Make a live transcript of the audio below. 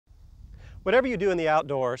Whatever you do in the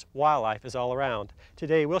outdoors, wildlife is all around.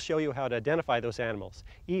 Today we'll show you how to identify those animals,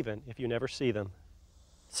 even if you never see them.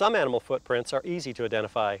 Some animal footprints are easy to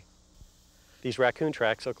identify. These raccoon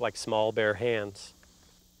tracks look like small bare hands.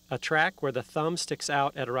 A track where the thumb sticks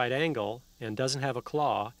out at a right angle and doesn't have a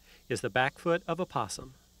claw is the back foot of a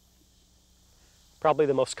possum. Probably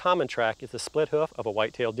the most common track is the split hoof of a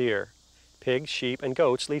whitetail deer. Pigs, sheep, and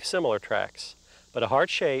goats leave similar tracks, but a heart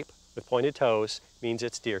shape with pointed toes means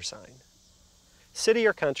it's deer sign. City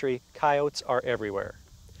or country, coyotes are everywhere.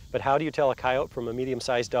 But how do you tell a coyote from a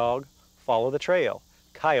medium-sized dog? Follow the trail.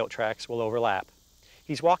 Coyote tracks will overlap.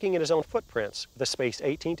 He's walking in his own footprints with a space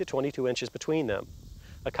 18 to 22 inches between them.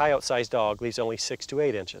 A coyote-sized dog leaves only 6 to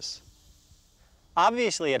 8 inches.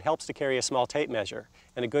 Obviously, it helps to carry a small tape measure,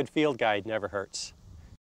 and a good field guide never hurts.